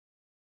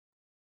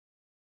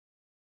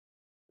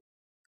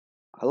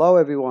Hello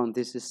everyone,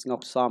 this is Ngọc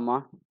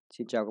Sama.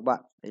 Xin chào các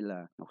bạn, đây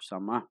là Ngọc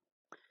Sama.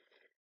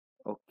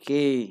 Ok,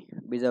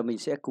 bây giờ mình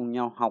sẽ cùng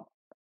nhau học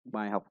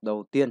bài học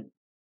đầu tiên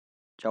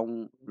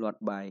trong loạt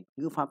bài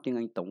ngữ pháp tiếng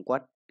Anh tổng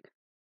quát,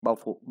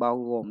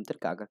 bao gồm tất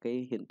cả các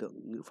cái hiện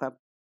tượng ngữ pháp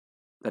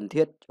cần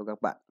thiết cho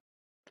các bạn.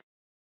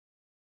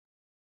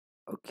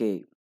 Ok,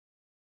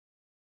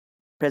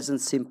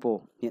 present simple,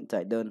 hiện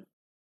tại đơn,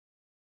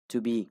 to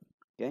be.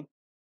 Okay.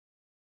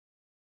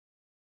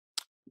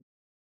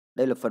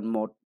 Đây là phần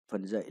 1,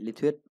 phần dạy lý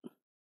thuyết.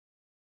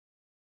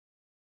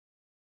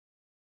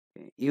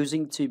 Okay.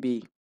 Using to be,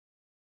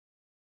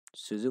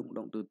 sử dụng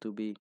động từ to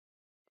be.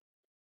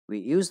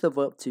 We use the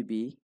verb to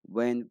be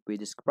when we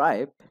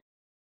describe.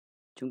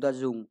 Chúng ta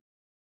dùng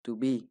to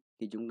be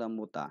khi chúng ta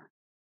mô tả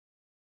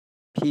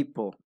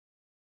people,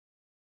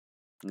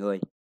 người.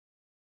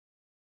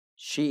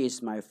 She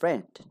is my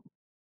friend.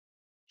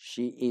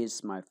 She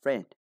is my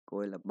friend. Cô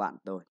ấy là bạn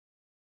tôi.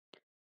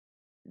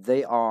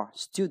 They are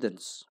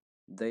students.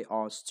 They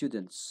are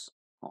students.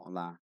 Họ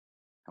là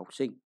học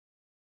sinh.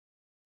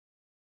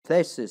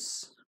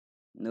 Places,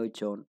 nơi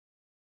chốn.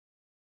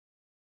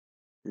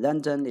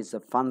 London is a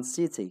fun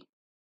city.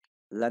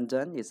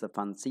 London is a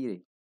fun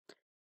city.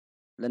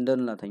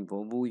 London là thành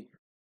phố vui.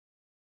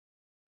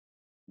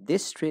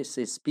 This street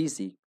is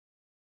busy.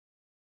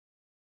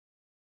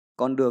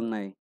 Con đường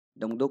này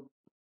đông đúc.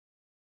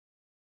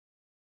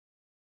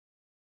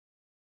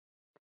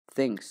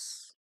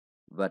 Things,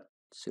 vật,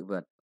 sự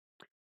vật.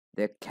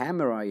 Their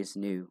camera is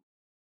new.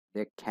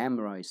 Their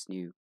camera is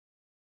new.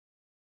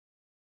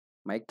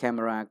 Máy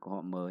camera của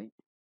họ mới.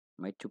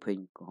 Máy chụp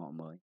hình của họ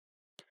mới.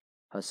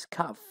 Her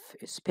scarf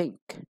is pink.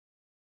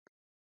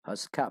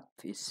 Her scarf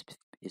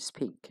is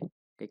pink.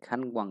 Cái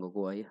khăn quàng của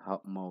cô ấy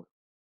màu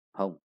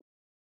hồng.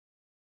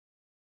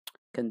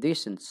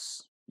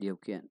 Conditions, điều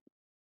kiện.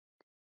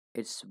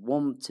 It's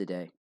warm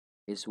today.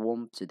 It's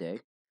warm today.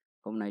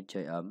 Hôm nay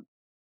trời ấm.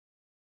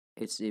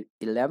 It's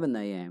 11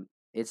 a.m.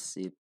 It's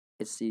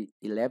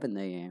 11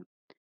 a.m.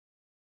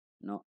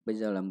 Nó bây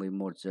giờ là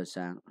 11 giờ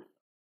sáng.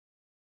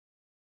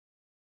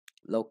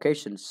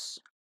 Locations,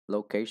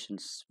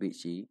 locations, vị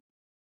trí.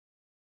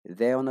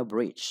 They're on a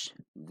bridge.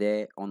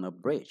 They're on a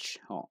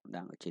bridge. Họ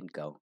đang ở trên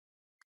cầu.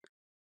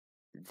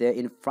 They're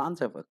in front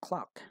of a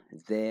clock.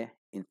 They're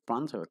in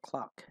front of a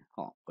clock.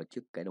 Họ ở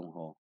trước cái đồng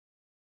hồ.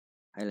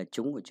 Hay là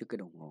chúng ở trước cái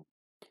đồng hồ.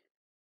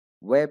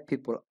 Where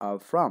people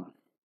are from.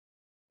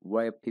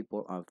 Where people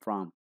are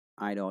from.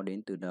 Ai đó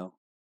đến từ đâu.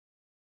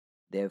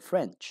 They're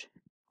French.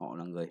 Họ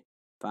là người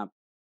Pháp.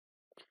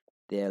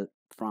 They're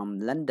from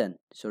London.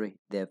 Sorry,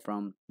 they're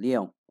from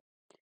Lyon.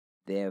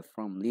 They're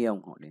from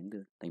Lyon. Họ đến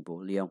từ thành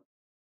phố Lyon.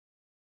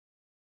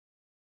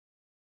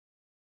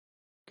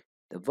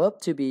 The verb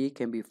to be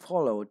can be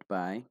followed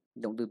by,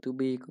 động từ to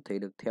be có thể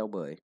được theo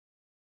bởi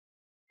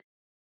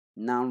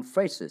noun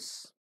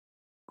phrases,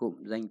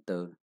 cụm danh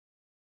từ.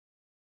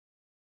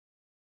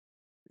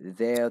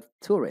 They're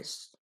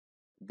tourists.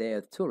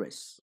 They're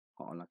tourists.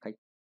 Họ là khách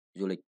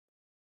du lịch.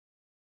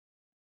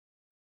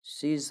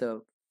 She's a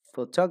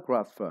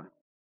photographer.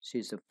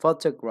 She's a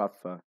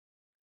photographer.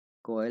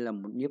 Cô ấy là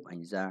một nhiếp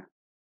ảnh gia.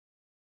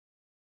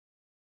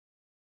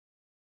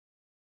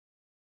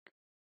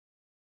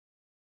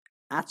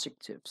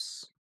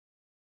 Adjectives.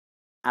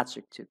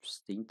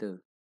 Adjectives, tính từ.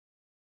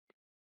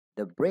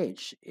 The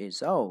bridge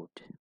is old.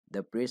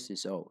 The bridge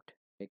is old.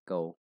 Cái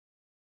cầu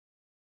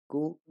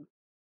cũ.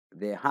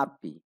 They're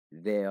happy.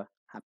 They're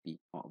happy.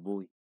 Họ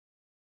vui.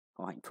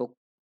 Họ hạnh phúc.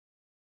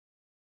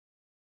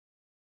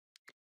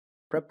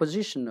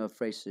 Prepositional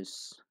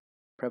phrases.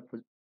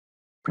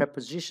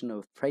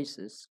 Prepositional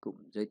phrases,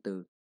 cụm giới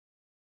từ.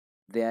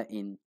 They're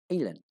in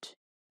England.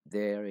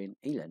 They're in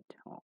England.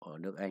 Họ ở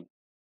nước Anh.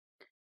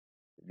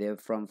 They're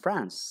from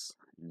France.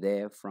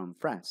 They're from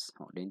France.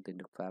 Họ đến từ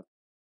nước Pháp.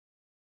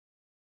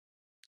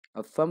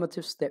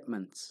 Affirmative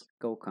statements,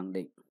 câu khẳng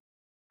định.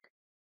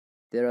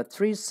 There are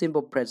three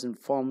simple present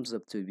forms of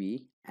to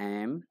be: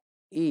 am,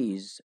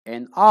 is,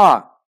 and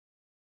are.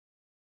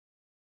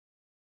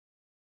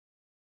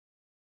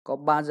 Có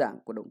 3 dạng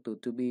của động từ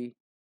to be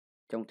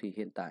trong thì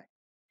hiện tại: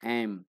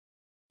 am,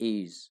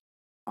 is,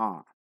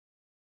 are.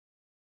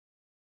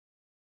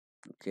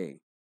 Okay.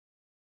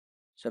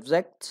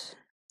 Subject: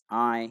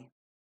 I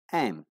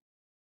am.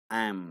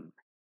 Am.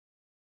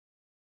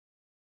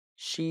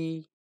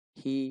 She,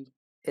 he,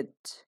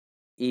 it,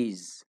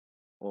 is,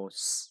 or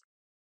s.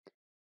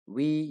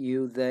 We,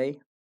 you, they,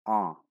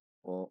 are,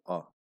 or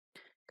are.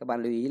 Các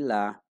bạn lưu ý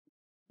là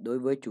đối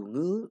với chủ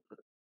ngữ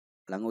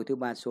là ngôi thứ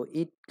ba số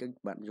ít, các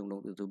bạn dùng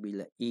động từ to be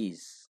là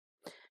is.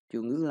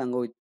 Chủ ngữ là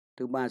ngôi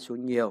thứ ba số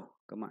nhiều,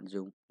 các bạn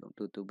dùng động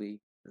từ to be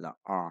là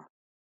are.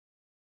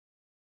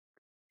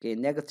 Okay,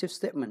 negative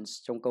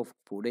statements trong câu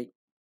phủ định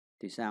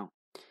thì sao?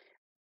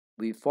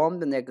 We form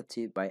the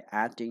negative by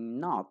adding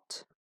not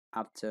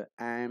after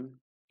am,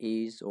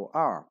 is, or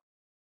are.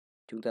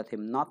 Chúng ta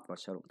thêm not vào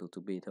sau động từ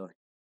to be thôi.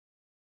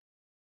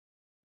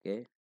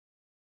 Okay.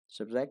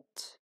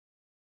 Subject: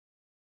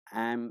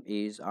 am,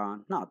 is,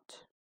 are, not.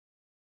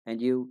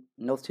 And you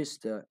notice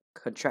the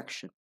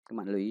contraction. Các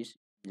bạn lưu ý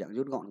dạng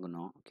rút gọn của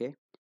nó. Okay.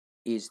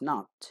 is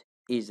not,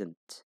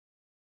 isn't,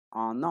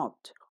 are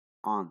not,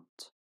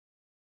 aren't.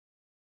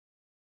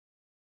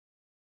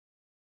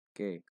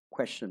 Okay,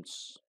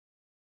 questions.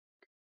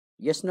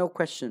 Yes, no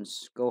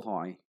questions. Câu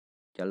hỏi,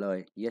 trả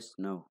lời yes,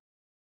 no.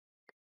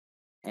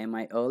 Am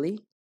I early?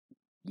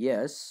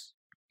 Yes,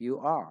 you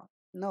are.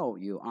 No,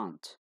 you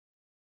aren't.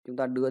 Chúng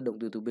ta đưa động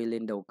từ to be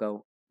lên đầu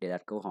câu để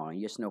đặt câu hỏi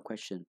yes, no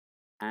question.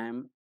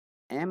 Am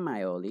I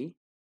early?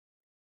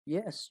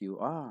 Yes, you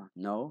are.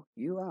 No,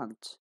 you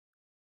aren't.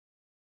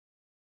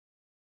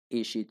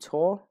 Is she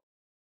tall?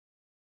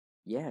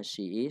 Yes,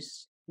 she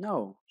is.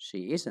 No, she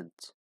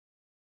isn't.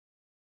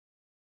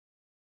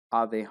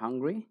 Are they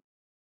hungry?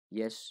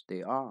 Yes,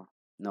 they are.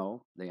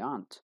 No, they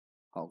aren't.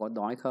 Họ có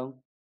đói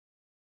không?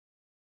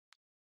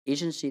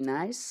 Isn't she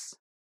nice?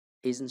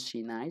 Isn't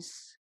she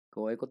nice?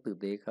 Cô ấy có tử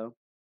tế không?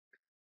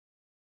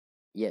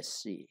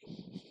 Yes,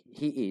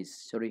 he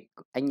is. Sorry,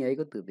 anh ấy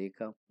có tử tế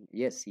không?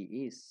 Yes, he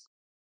is.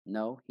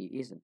 No, he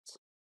isn't.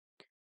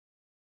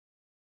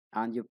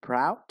 Are you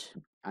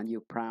proud? Are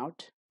you proud?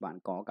 Bạn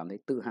có cảm thấy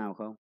tự hào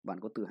không? Bạn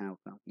có tự hào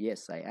không?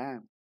 Yes, I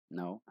am.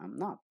 No, I'm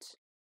not.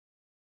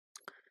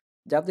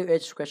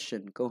 WH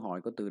question, câu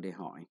hỏi có từ để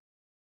hỏi.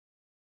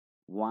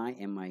 Why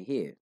am I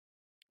here?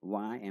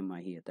 Why am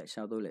I here? Tại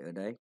sao tôi lại ở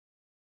đây?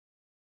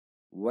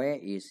 Where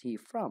is he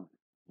from?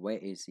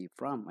 Where is he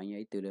from? Anh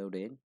ấy từ đâu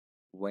đến?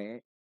 Where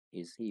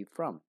is he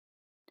from?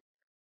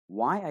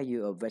 Why are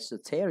you a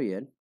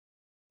vegetarian?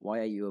 Why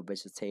are you a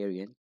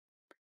vegetarian?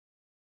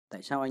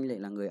 Tại sao anh lại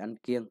là người ăn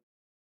kiêng?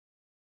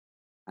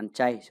 Ăn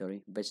chay, sorry.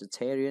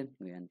 Vegetarian,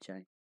 người ăn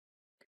chay.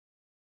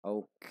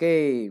 Ok.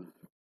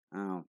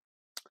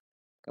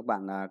 Các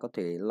bạn có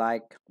thể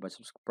like và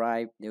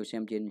subscribe nếu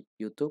xem trên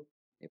YouTube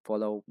để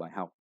follow bài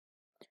học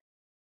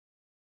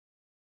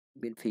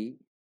miễn phí.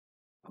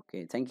 Ok,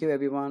 thank you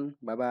everyone.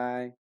 Bye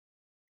bye.